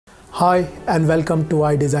Hi and welcome to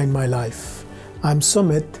I Design My Life. I'm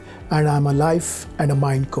Sumit and I'm a life and a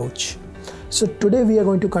mind coach. So today we are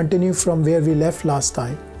going to continue from where we left last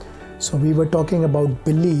time. So we were talking about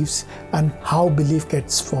beliefs and how belief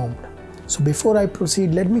gets formed. So before I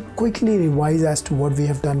proceed, let me quickly revise as to what we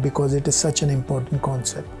have done because it is such an important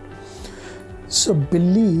concept. So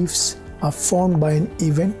beliefs are formed by an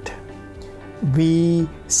event. We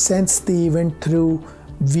sense the event through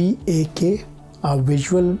VAK, our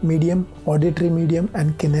visual medium, auditory medium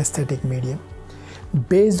and kinesthetic medium.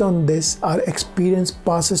 Based on this, our experience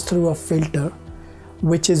passes through a filter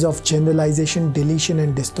which is of generalization, deletion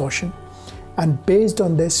and distortion. And based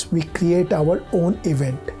on this, we create our own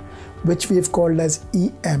event which we have called as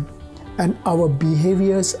EM, and our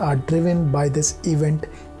behaviors are driven by this event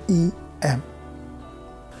EM.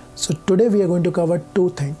 So today we are going to cover two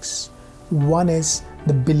things. One is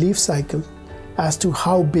the belief cycle, as to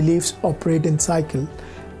how beliefs operate in cycle,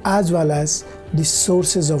 as well as the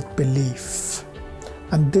sources of belief.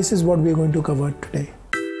 And this is what we are going to cover today.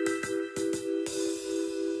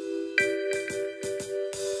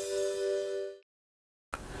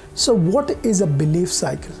 So what is a belief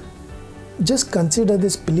cycle? Just consider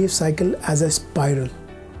this belief cycle as a spiral.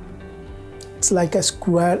 It's like a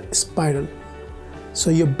square spiral. So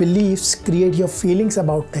your beliefs create your feelings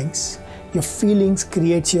about things. Your feelings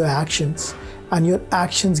create your actions, and your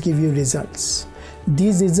actions give you results.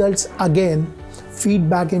 These results again feed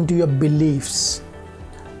back into your beliefs,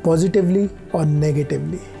 positively or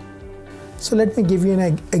negatively. So let me give you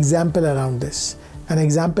an example around this. An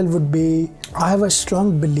example would be, I have a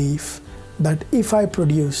strong belief that if I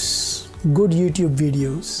produce good YouTube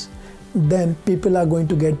videos, then people are going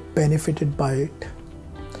to get benefited by it.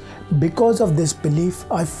 Because of this belief,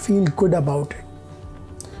 I feel good about it.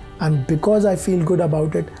 And because I feel good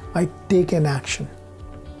about it, I take an action.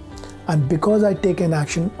 And because I take an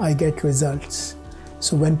action, I get results.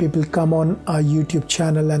 So when people come on our YouTube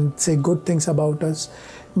channel and say good things about us,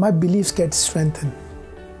 my beliefs get strengthened.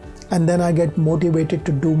 And then I get motivated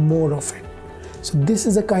to do more of it. So this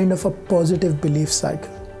is a kind of a positive belief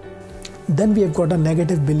cycle. Then we have got a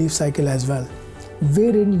negative belief cycle as well,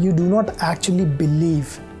 wherein you do not actually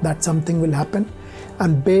believe that something will happen,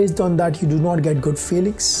 and based on that you do not get good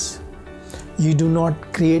feelings, you do not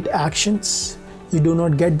create actions, you do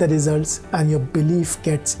not get the results, and your belief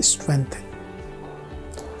gets strengthened.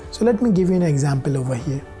 So let me give you an example over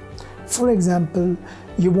here. For example,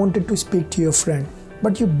 you wanted to speak to your friend,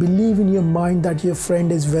 but you believe in your mind that your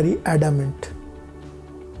friend is very adamant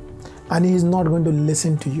and he is not going to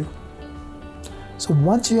listen to you. So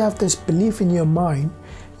once you have this belief in your mind,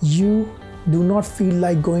 you do not feel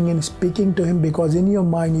like going and speaking to him, because in your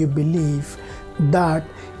mind you believe that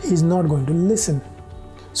he's not going to listen.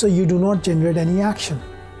 So you do not generate any action.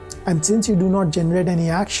 And since you do not generate any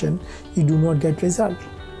action, you do not get result.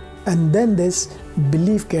 And then this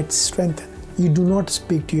belief gets strengthened. You do not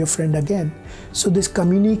speak to your friend again. So this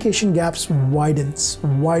communication gaps widens,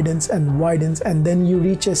 and then you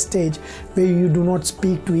reach a stage where you do not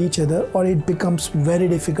speak to each other, or it becomes very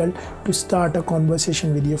difficult to start a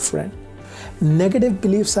conversation with your friend. Negative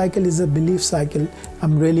belief cycle is a belief cycle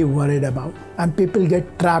I'm really worried about, and people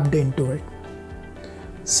get trapped into it.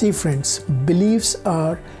 See friends, beliefs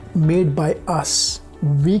are made by us.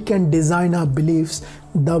 We can design our beliefs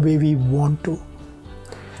the way we want to.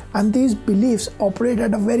 And these beliefs operate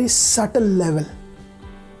at a very subtle level.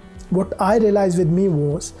 What I realized with me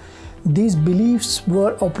was, these beliefs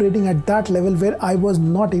were operating at that level where I was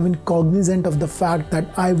not even cognizant of the fact that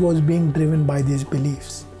I was being driven by these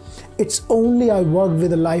beliefs. It's only I worked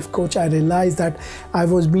with a life coach, I realized that I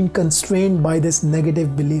was being constrained by this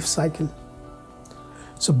negative belief cycle.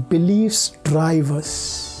 So beliefs drive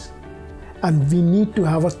us, and we need to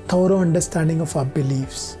have a thorough understanding of our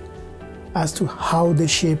beliefs as to how they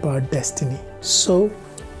shape our destiny. So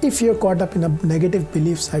if you're caught up in a negative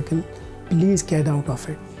belief cycle, please get out of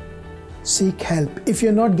it. Seek help. If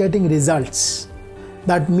you're not getting results,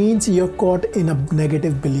 that means you're caught in a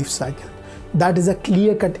negative belief cycle. That is a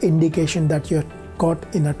clear-cut indication that you're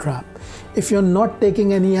caught in a trap. If you're not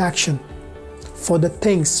taking any action for the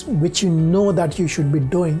things which you know that you should be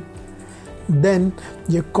doing, then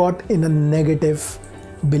you're caught in a negative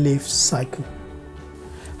belief cycle.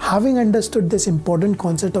 Having understood this important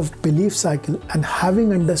concept of belief cycle, and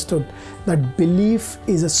having understood that belief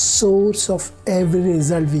is a source of every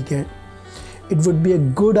result we get, it would be a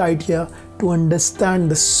good idea to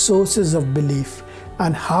understand the sources of belief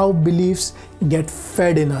and how beliefs get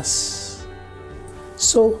fed in us.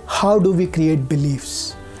 So how do we create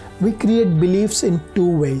beliefs? We create beliefs in two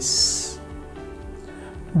ways.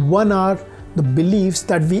 One are the beliefs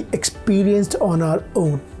that we experienced on our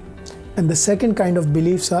own. And the second kind of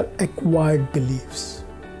beliefs are acquired beliefs.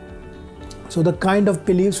 So the kind of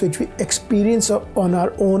beliefs which we experience on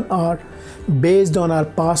our own are based on our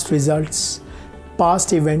past results,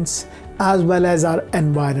 past events, as well as our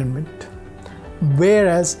environment.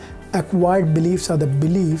 Whereas acquired beliefs are the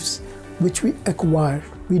beliefs which we acquire.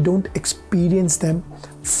 We don't experience them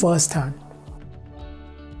firsthand.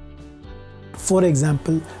 For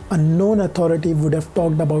example, a known authority would have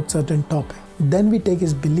talked about certain topic. Then we take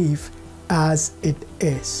his belief as it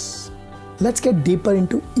is. Let's get deeper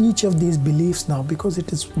into each of these beliefs now, because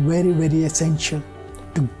it is very, very essential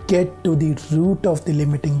to get to the root of the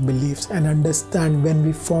limiting beliefs and understand when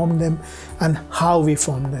we form them and how we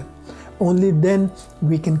form them. Only then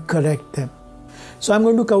we can correct them. So I'm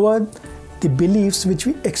going to cover the beliefs which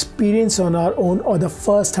we experience on our own, or the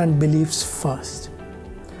first-hand beliefs first.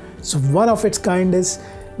 So one of its kind is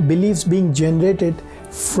beliefs being generated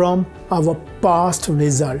from our past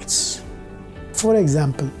results. For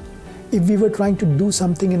example, if we were trying to do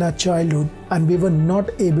something in our childhood and we were not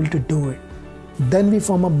able to do it, then we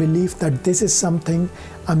form a belief that this is something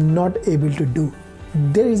I'm not able to do.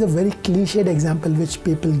 There is a very cliched example which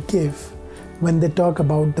people give when they talk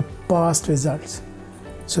about the past results.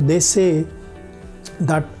 So they say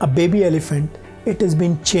that a baby elephant, it has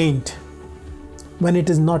been chained when it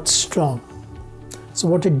is not strong. So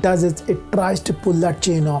what it does is it tries to pull that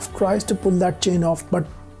chain off, but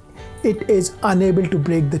it is unable to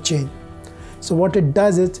break the chain. So what it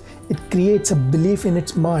does is it creates a belief in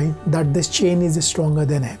its mind that this chain is stronger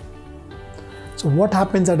than him. So what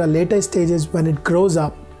happens at a later stage is when it grows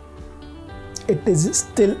up, it is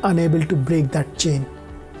still unable to break that chain.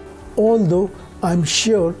 Although I'm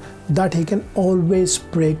sure that he can always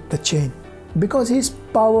break the chain, because he's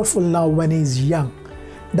powerful now when he's young.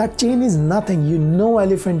 That chain is nothing. You know,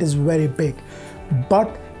 elephant is very big,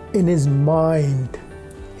 but in his mind,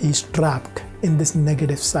 he's trapped in this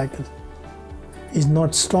negative cycle. He's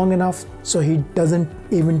not strong enough, so he doesn't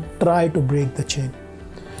even try to break the chain.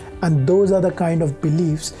 And those are the kind of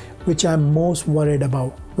beliefs which I'm most worried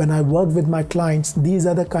about. When I work with my clients, these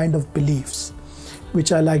are the kind of beliefs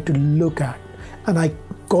which I like to look at. And I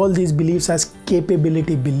call these beliefs as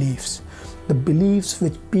capability beliefs. The beliefs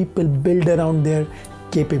which people build around their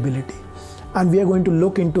capability. And we are going to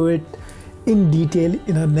look into it in detail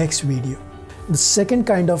in our next video. The second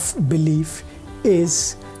kind of belief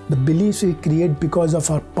is the beliefs we create because of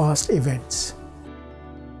our past events.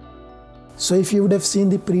 So if you would have seen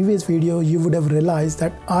the previous video, you would have realized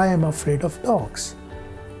that I am afraid of dogs.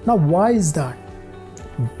 Now why is that?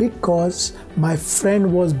 Because my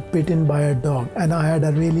friend was bitten by a dog and I had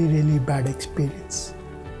a really bad experience.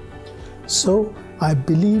 So I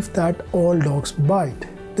believe that all dogs bite.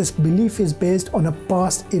 This belief is based on a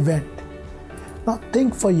past event. Now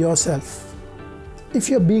think for yourself. If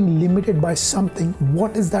you're being limited by something,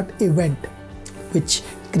 what is that event which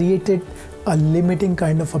created a limiting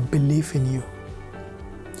kind of a belief in you?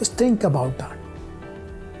 Just think about that.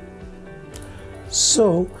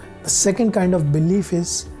 So the second kind of belief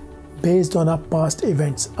is based on our past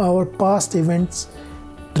events. Our past events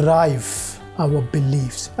drive our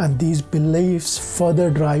beliefs, and these beliefs further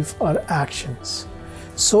drive our actions.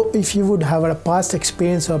 So if you would have a past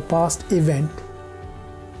experience or past event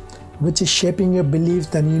which is shaping your beliefs,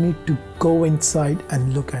 then you need to go inside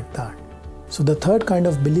and look at that. So the third kind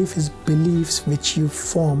of belief is beliefs which you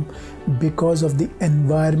form because of the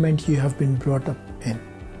environment you have been brought up in.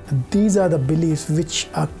 And these are the beliefs which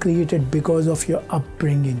are created because of your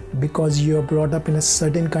upbringing, because you are brought up in a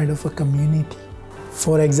certain kind of a community.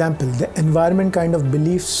 For example, the environment kind of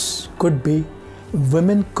beliefs could be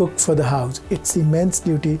women cook for the house. It's the men's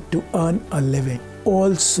duty to earn a living.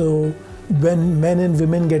 Also, when men and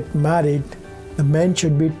women get married, the men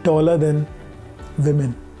should be taller than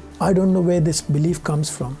women. I don't know where this belief comes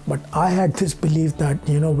from, but I had this belief that,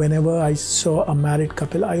 whenever I saw a married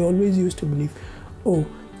couple, I always used to believe, oh,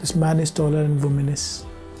 this man is taller and woman is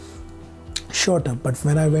shorter. But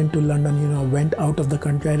when I went to London, went out of the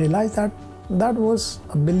country, I realized that that was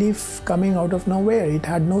a belief coming out of nowhere. It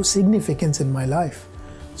had no significance in my life.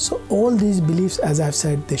 So all these beliefs, as I've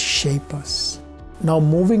said, they shape us. Now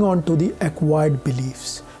moving on to the acquired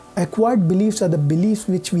beliefs. Acquired beliefs are the beliefs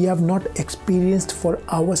which we have not experienced for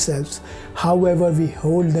ourselves, however we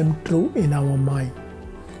hold them true in our mind.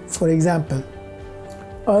 For example,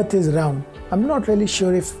 Earth is round. I'm not really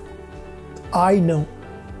sure if I know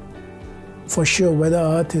for sure whether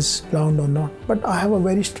Earth is round or not, but I have a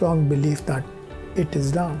very strong belief that it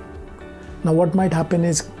is round. Now what might happen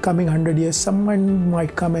is, coming 100 years, someone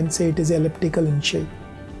might come and say it is elliptical in shape.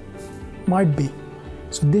 Might be.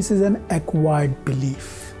 So this is an acquired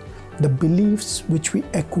belief. the beliefs which we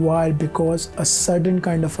acquire because a certain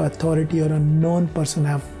kind of authority or a known person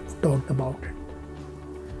have talked about it.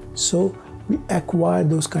 So we acquire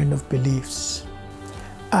those kind of beliefs.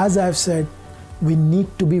 As I've said, we need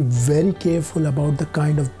to be very careful about the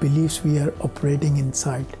kind of beliefs we are operating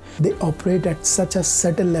inside. They operate at such a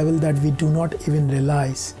subtle level that we do not even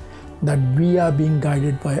realize that we are being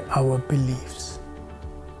guided by our beliefs.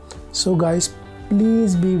 So guys,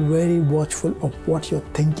 please be very watchful of what you're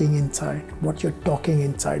thinking inside, what you're talking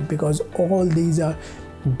inside, because all these are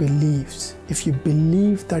beliefs. If you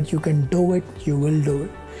believe that you can do it, you will do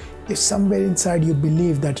it. If somewhere inside you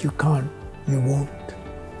believe that you can't, you won't.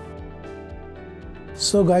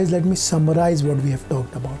 So guys, let me summarize what we have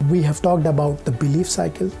talked about. We have talked about the belief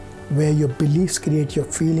cycle, where your beliefs create your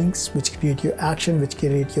feelings, which create your action, which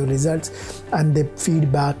create your results, and they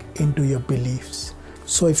feed back into your beliefs.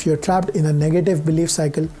 So if you're trapped in a negative belief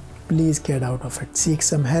cycle, please get out of it. Seek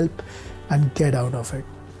some help and get out of it.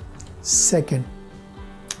 Second,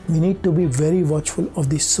 we need to be very watchful of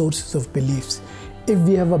the sources of beliefs. If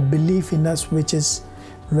we have a belief in us which is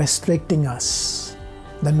restricting us,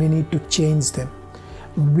 then we need to change them.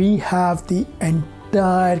 We have the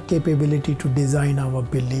entire capability to design our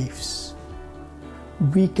beliefs.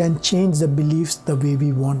 We can change the beliefs the way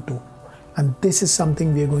we want to. And this is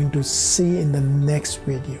something we are going to see in the next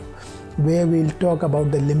video, where we'll talk about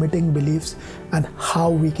the limiting beliefs and how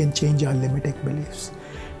we can change our limiting beliefs.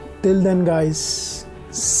 Till then guys,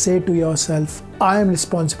 say to yourself, I am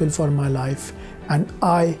responsible for my life and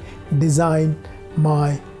I design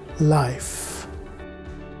my life.